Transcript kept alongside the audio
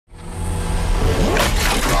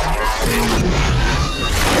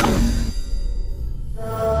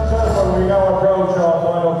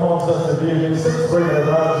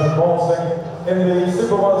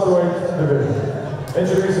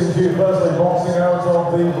Introducing to you firstly, boxing out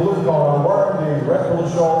of the blue corner, wearing the red polo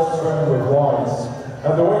shorts trimmed with white.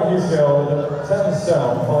 At the weight he's held 10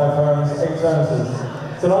 stone, 5 pounds, 8 ounces.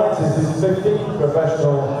 Tonight is his 15th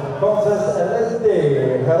professional contest en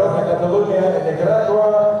este Jarona Catalunya en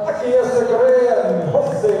Nicaragua. Aquí está Greyvin,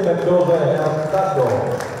 Jose Mendoza and Tato.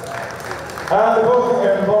 And the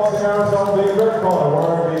boxing out on the red corner,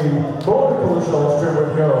 wearing the polo shorts trimmed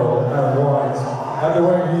with gold and white. At the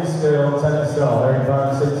weight he's still 10 stone, 8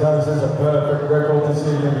 pounds, 6 ounces, a perfect record to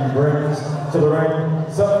see him he brings to the ring.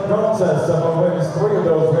 7 contests, 7 wins, 3 of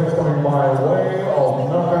those wins coming by way of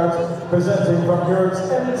knockout. Presenting from Europe's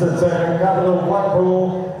entertainment capital,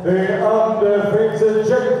 Blackpool, the undefeated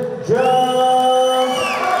Abrol.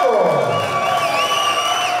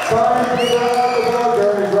 Time to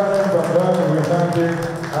Greyvin from Bolton, we thank you,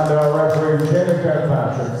 and our referee Jamie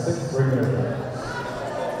Kirkpatrick, 6-3 minutes.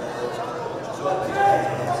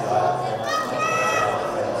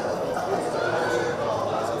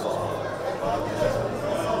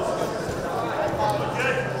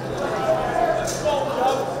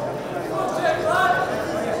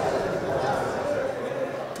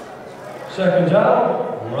 Second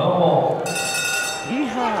down, round 1.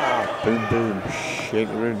 Yeehaw! Boom boom, shake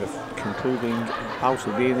the room. The concluding bout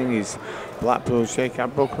of the evening is Blackpool's Jake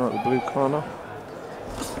Abrol coming out the blue corner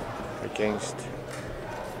against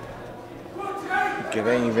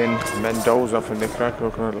Greyvin Mendoza from Nicaragua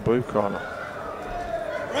coming out the blue corner.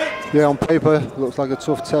 Yeah, on paper, looks like a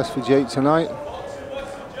tough test for Jake tonight.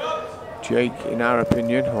 Jake, in our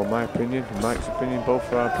opinion, or my opinion, and Mike's opinion, both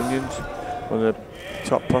of our opinions, one of the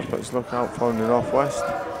top prospects to look out for in the Northwest.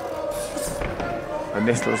 And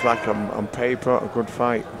this looks like, on paper, a good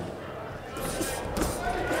fight.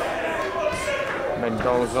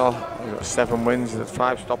 Mendoza, he's got 7 wins, he's had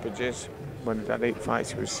 5 stoppages. When he had 8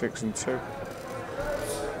 fights, he was 6-2.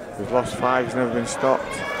 He's lost 5, he's never been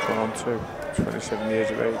stopped. Drawn 2, 27 years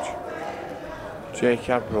of age. Jake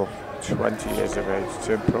Abrol, 20 years of age,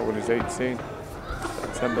 turned pro when he was 18,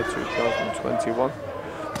 September 2021.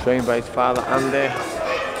 Trained by his father Andy,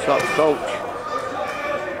 top coach.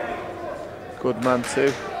 Good man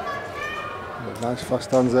too. Nice fast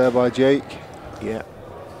hands there by Jake. Yeah.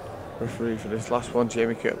 Referee for this last one,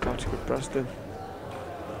 Jamie Kirkpatrick of Preston.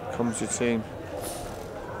 Commentary team,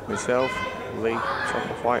 myself, Lee, Top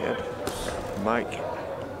of Whitehead, Mike,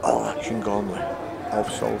 All Action Gormley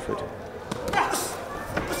of Salford.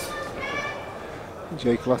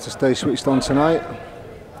 Jake will have to stay switched on tonight.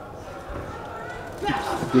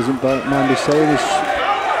 Doesn't mind me saying this.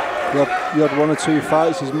 He had 1 or 2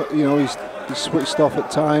 fights. He's switched off at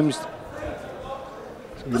times.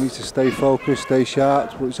 So you need to stay focused, stay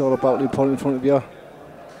sharp. But it's all about the opponent in front of you.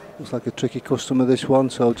 Looks like a tricky customer this one,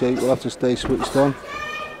 so Jake will have to stay switched on.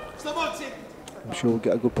 I'm sure we'll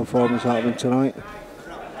get a good performance out of him tonight.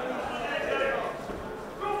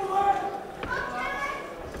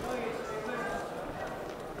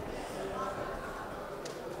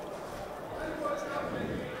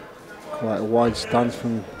 Quite a wide stance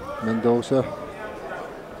from Mendoza.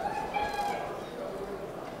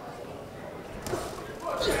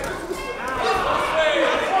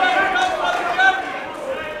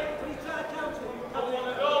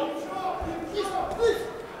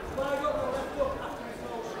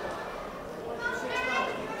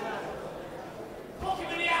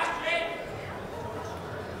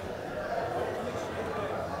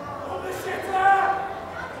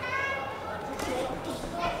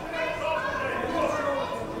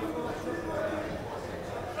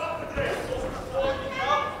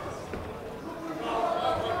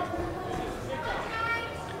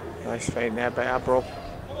 Nice feint there by Abrol.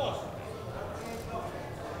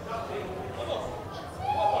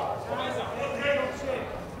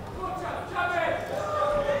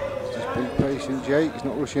 Just be patient, Jake. He's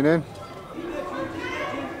not rushing in.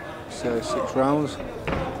 It's 6 rounds.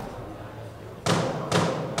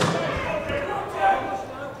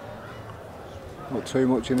 Not too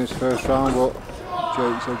much in this first round, but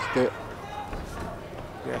Jake's edged it.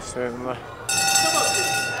 Yes, certainly.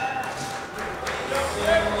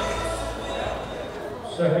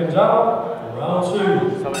 Second down, round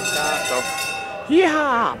 2. Solid start, though.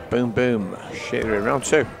 Yeah! Boom, boom. Shit, we're in round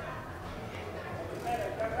 2.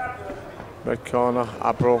 Red corner,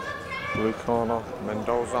 Abrol. Blue corner,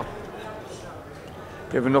 Mendoza.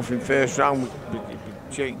 Bit of a nothing first round.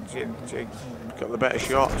 Jake got the better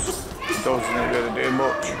shots. Mendoza didn't really do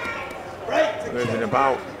much. Moving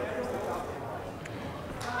about.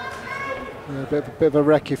 Yeah, a bit of a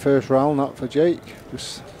wrecky first round, that for Jake.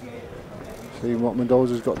 Just seeing what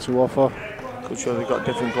Mendoza's got to offer. Could show they've got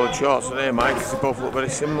different good shots today, Mike, because they both look very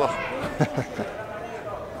similar.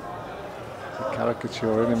 a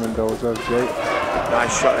caricature in Mendoza, Jake.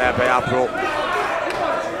 Nice shot there by Abrol.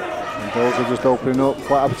 Mendoza just opening up,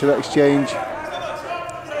 quite happy to exchange.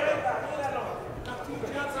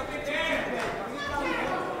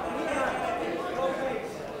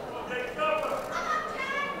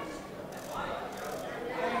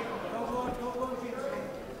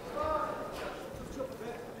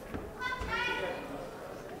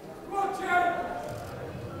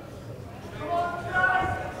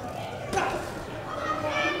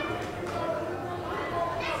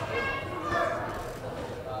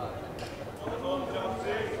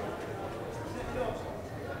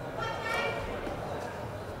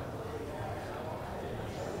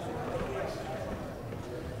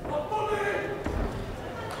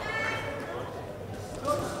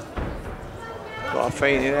 Got a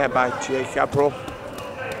feint in there by Jake Abrol.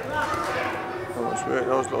 Not much work,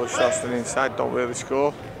 those little shots on the inside don't really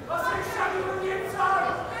score. I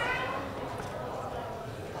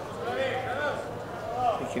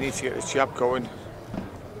think you need to get this jab going.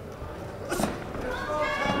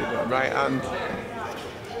 Right hand.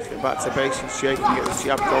 Let's get back to basics, Jake, and get this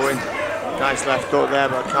jab going. Nice left hook there,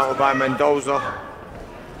 but countered by Mendoza.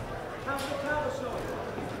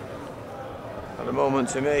 At the moment,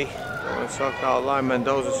 to me, when we talk out of line,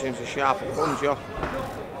 Mendoza seems a sharper puncher.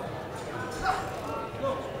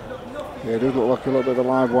 Yeah, he does look like a little bit of a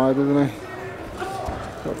live wire, doesn't he?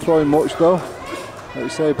 Not throwing much though. Like you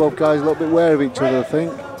say, both guys a little bit wary of each other, I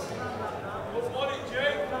think.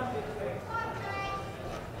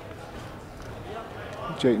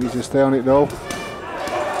 Jake needs to stay on it though. Nice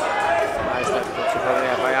left hook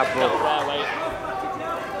there by Abrol.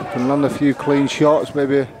 Can land a few clean shots,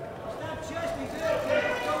 maybe.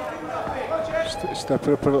 Step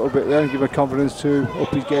it up a little bit there and give him confidence to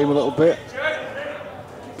up his game a little bit.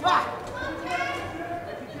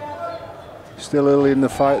 Still early in the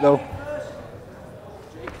fight though.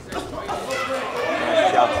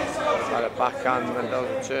 Nice jab. By the backhand,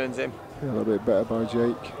 Mendoza turns him. Yeah, a little bit better by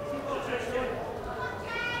Jake.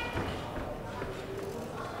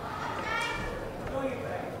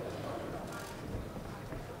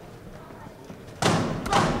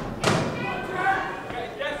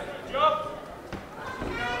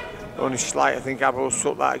 Only slight, I think Abrol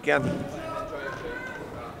sucked that again.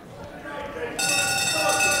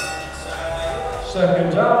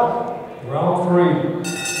 Second down, round 3.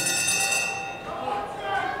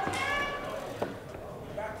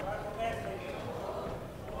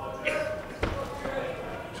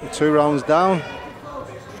 So 2 rounds down.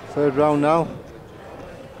 3rd round now.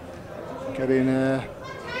 Getting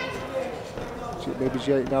maybe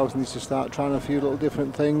Jake now needs to start trying a few little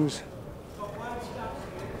different things.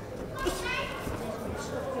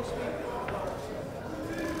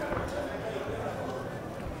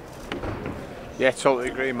 Yeah, totally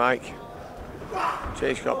agree, Mike.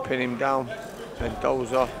 Jake's got to pin him down.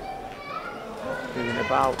 Mendoza moving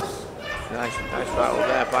about. Nice battle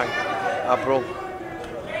there by Abrol.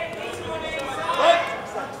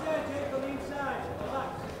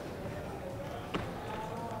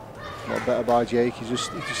 A lot better by Jake. He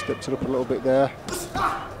just stepped it up a little bit there.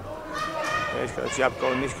 Yeah, he's got a jab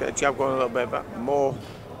going. He's got a jab going a little bit back more.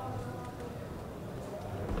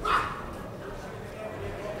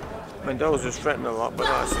 Mendoza's threatening a lot, but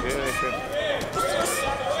not actually doing anything.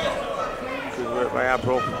 Good work by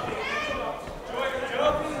Abrol.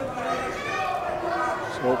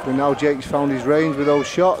 So hopefully now Jake's found his range with those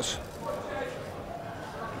shots.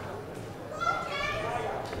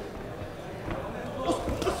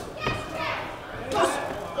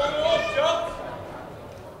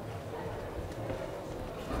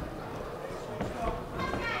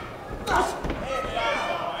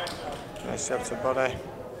 Nice step to body.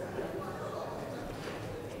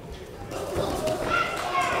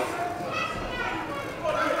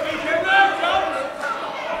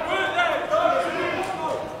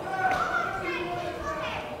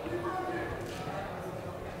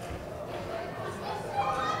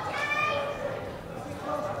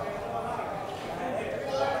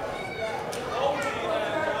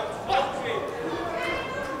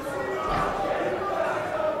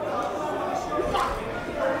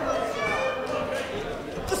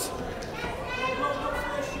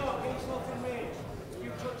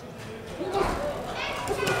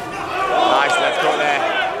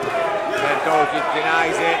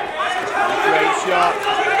 Denies it. Great shot.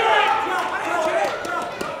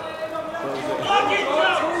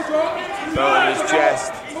 Belt in his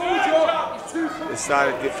chest.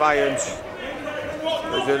 Decided defiance.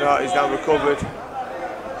 He's now recovered.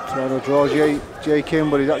 Trying to draw Jake in,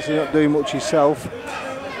 but he's actually not doing much himself.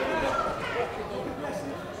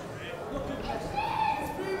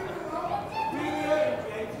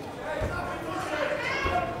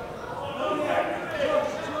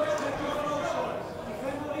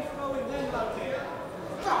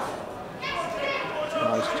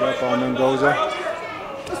 Mendoza.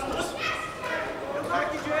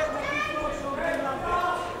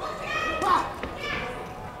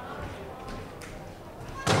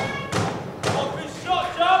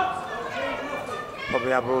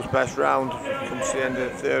 Probably Abrol's best round. Comes to the end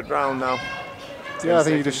of the third round now. Yeah, I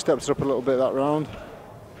think he just stepped up a little bit that round.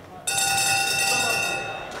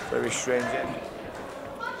 Very strange end.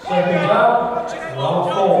 Second down,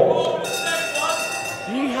 round 4.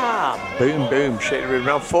 Yeehaw! Boom, boom. Shaker in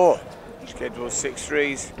round 4. Scheduled 6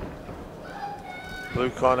 threes. Blue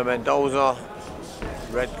corner Mendoza.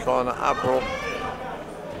 Red corner Abrol.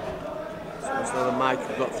 So it's another Mike.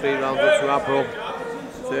 We've got 3 rounds up to Abrol.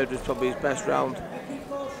 Third was probably his best round.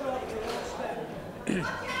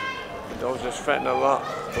 Mendoza's fretting a lot,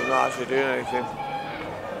 but not actually doing anything.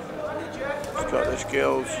 He's got the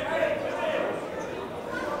skills.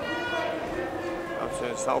 That's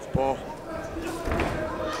in southpaw.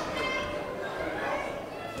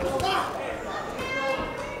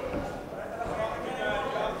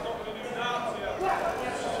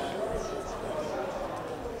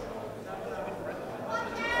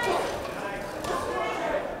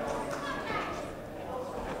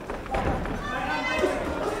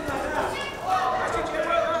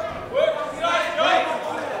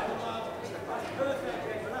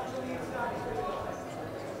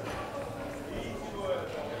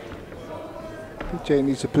 Jake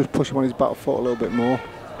needs to push him on his back foot a little bit more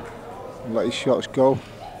and let his shots go.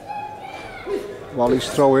 While he's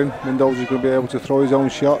throwing, Mendoza's going to be able to throw his own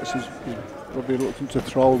shots. He's probably reluctant to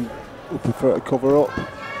throw and would prefer to cover up.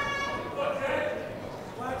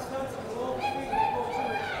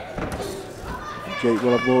 Jake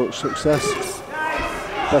will have more success.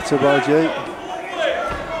 Better by Jake.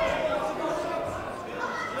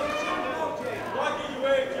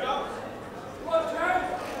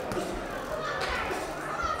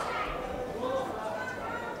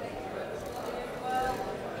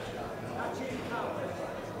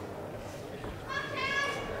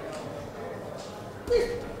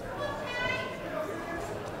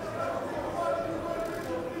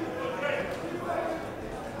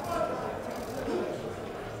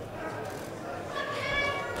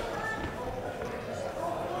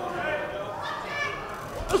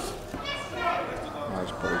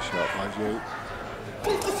 Nice body shot by Jake.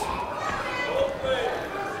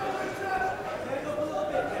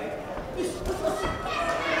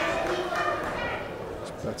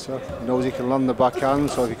 It's better. He knows he can land the backhand,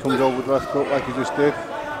 so if he comes over with the left hook like he just did,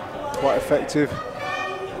 quite effective.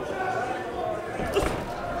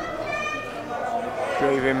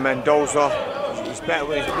 Greyvin Mendoza. He's better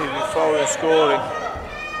when he's moving forward and scoring.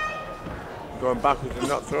 Going backwards and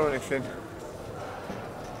not throwing anything.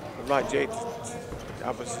 I'd like Jake to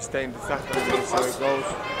have a sustained attack on him and see how it goes.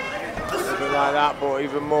 A little bit like that, but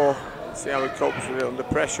even more. See how he copes with it under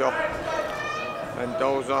pressure.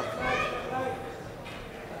 Mendoza.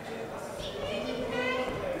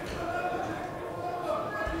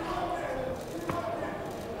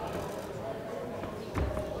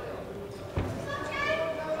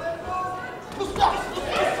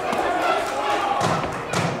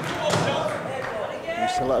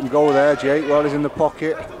 Needs to let him go there, Jake, while he's in the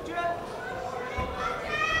pocket.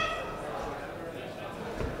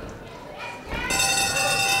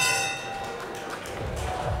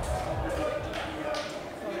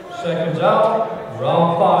 Second down,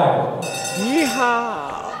 round 5.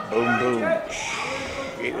 Yeehaw! Boom, boom.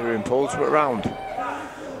 Either in penultimate round.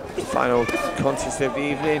 Final contest of the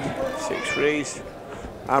evening. 6 threes.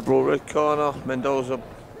 Abrol red corner, Mendoza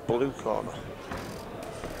blue corner.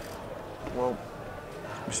 Well,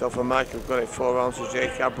 myself and Mike have got it 4 rounds to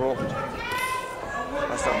Jake Abrol.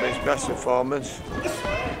 That's not been his best performance.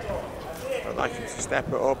 I'd like him to step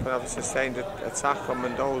it up and have a sustained attack on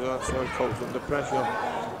Mendoza so he copes under pressure.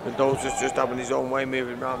 Mendoza's just having his own way,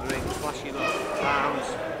 moving around the ring, flashing up arms,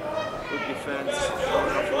 good defence,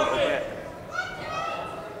 showing off a little bit.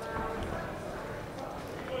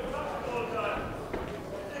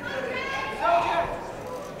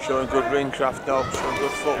 Showing good ring craft though, showing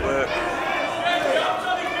good footwork.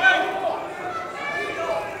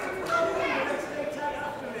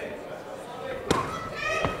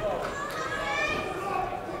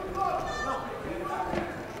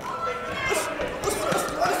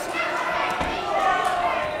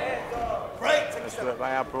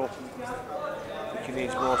 By Abrol. I think he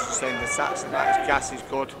needs more sustained attacks and that. His gas is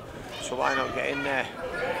good, so why not get in there?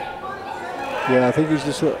 Yeah, I think he's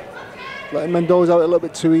just letting Mendoza out a little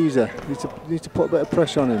bit too easy. Needs to put a bit of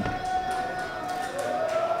pressure on him.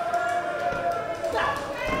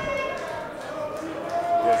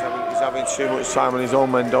 Yeah, he's having too much time on his own,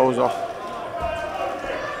 Mendoza.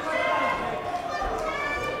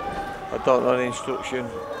 I don't know the instruction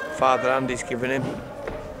Father Andy's giving him.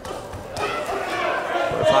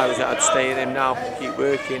 But if I was I'd stay in him now, keep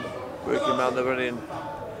working around the running,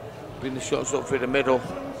 bring the shots up through the middle.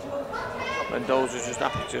 Mendoza's just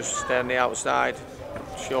happy to stay on the outside,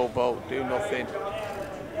 showboat, do nothing,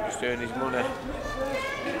 just earn his money.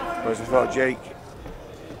 Whereas I thought Jake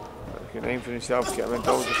can aim for himself, get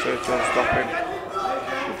Mendoza first one, stop him,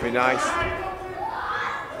 would be nice.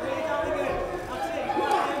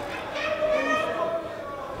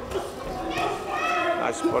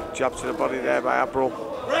 Nice spot, jab to the body there by Abrol.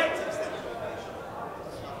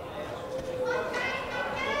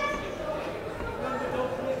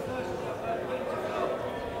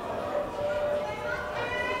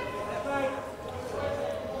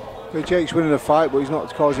 Jake's winning the fight, but he's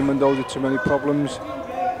not causing Mendoza too many problems.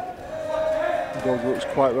 Mendoza looks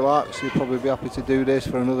quite relaxed. He'll probably be happy to do this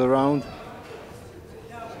for another round.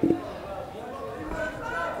 He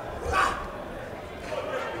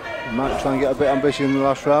might try and get a bit ambitious in the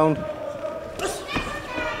last round.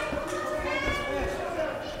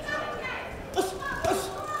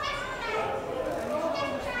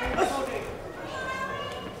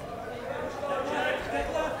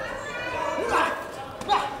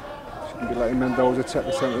 Letting Mendoza take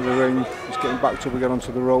the centre of the ring. He's getting backed up again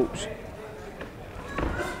onto the ropes.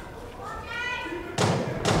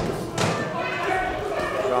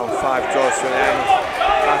 Round 5 draws to an end.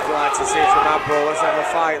 I'd like to see from Abrol. Let's have a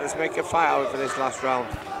fight. Let's make a fight out of this last round.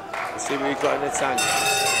 Let's see what we've got in the tank.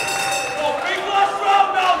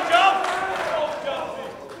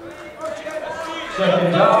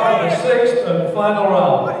 Second down, the 6th and final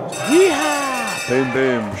round. Yeehaw! Boom,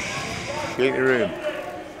 boom. Shake the room.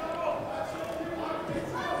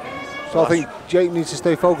 So I think Jake needs to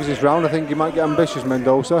stay focused this round. I think he might get ambitious,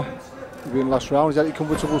 Mendoza. He'll be in the last round. Is that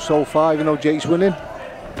comfortable so far, even though Jake's winning?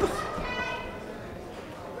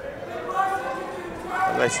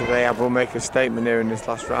 Let's see if they will make a statement here in this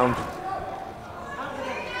last round.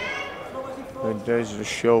 Mendoza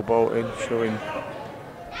just showboating, showing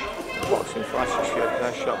boxing flashy shit.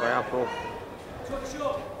 Nice shot by Abrol.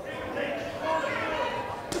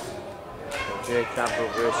 Jake Abrol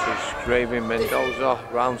versus Greyvin Mendoza,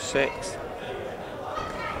 round 6.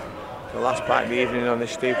 The last fight of the evening on the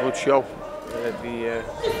Steve Wood show at the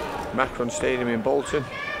Macron Stadium in Bolton.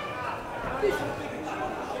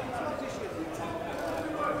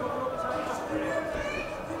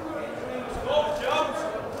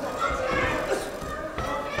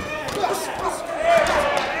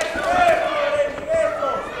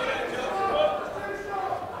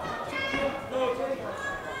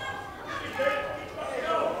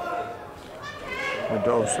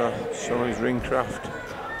 Mendoza showing his ring craft.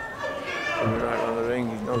 Coming right around the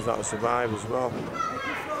ring, he knows how to survive as well.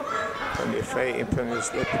 Plenty of feinting, plenty of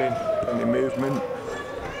slipping, plenty of movement.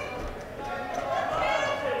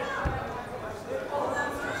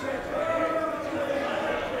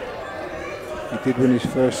 He did win his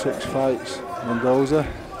first 6 fights, Mendoza,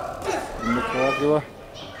 in Nicaragua.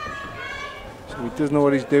 So he does know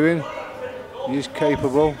what he's doing. He is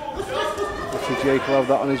capable. Obviously Jake will have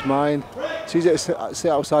that on his mind. It's easy to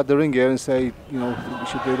sit outside the ring here and say, you know, think we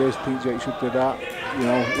should do this, think Jake should do that. You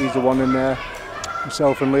know, he's the one in there.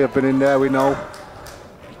 Himself and Lee have been in there, we know.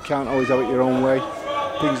 You can't always have it your own way.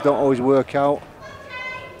 Things don't always work out.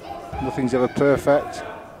 Nothing's ever perfect.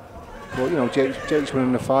 But, you know, Jake's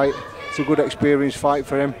winning the fight. It's a good experience fight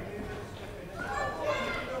for him.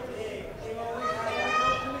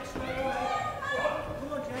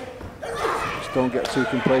 Just don't get too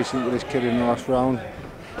complacent with this kid in the last round.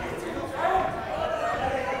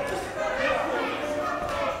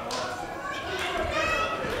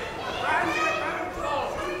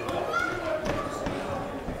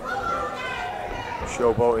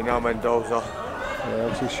 Showboating now, Mendoza. Yeah,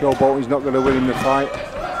 obviously showboating's not going to win him the fight.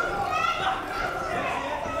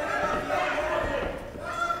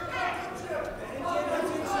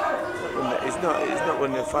 He's not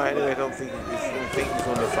winning the fight anyway. I don't think he's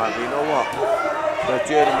winning the fight. But you know what? For a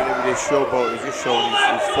journeyman with his showboat, he's just showing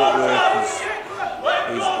his footwork,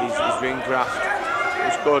 his ring craft.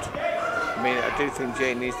 It's good. I mean, I do think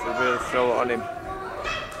Jake needs to really throw it on him.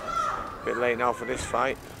 A bit late now for this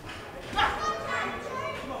fight.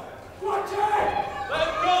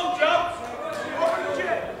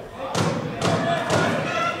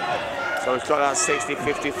 So he's got that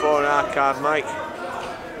 60-54 in our card, Mike.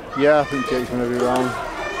 Yeah, I think Jake's won every round.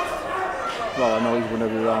 Well, I know he's won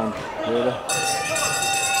every round, really.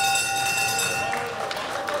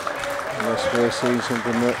 Unless we're seeing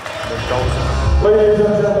something that... Ladies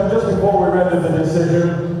and gentlemen, just before we render the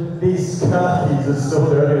decision, these khakis are still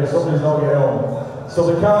dirty, somebody's not getting on. So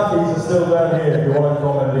the car keys are still down here if you want to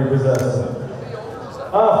come and repossess them.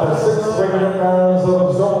 After 6 winning rounds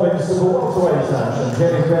of absorbing Super welterweight action,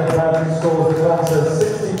 Jenny Kirkpatrick scores the contest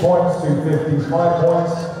 60 points to 55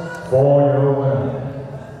 points for your winner.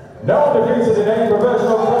 Now defeated in any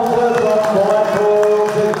professional contest on Michael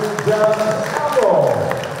Abrol.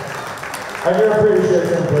 And your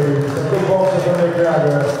appreciation, please. A big box from the crowd,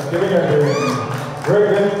 giving it to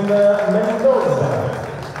Greyvin Mendoza.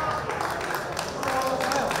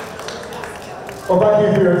 Well, thank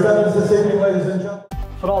you for your attendance this evening, ladies and gentlemen.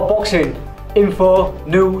 For all boxing info,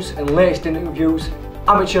 news and latest interviews,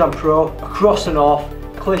 amateur and pro, across the north,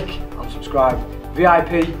 click and subscribe.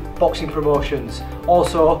 VIP Boxing Promotions.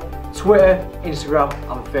 Also Twitter, Instagram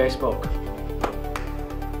and Facebook.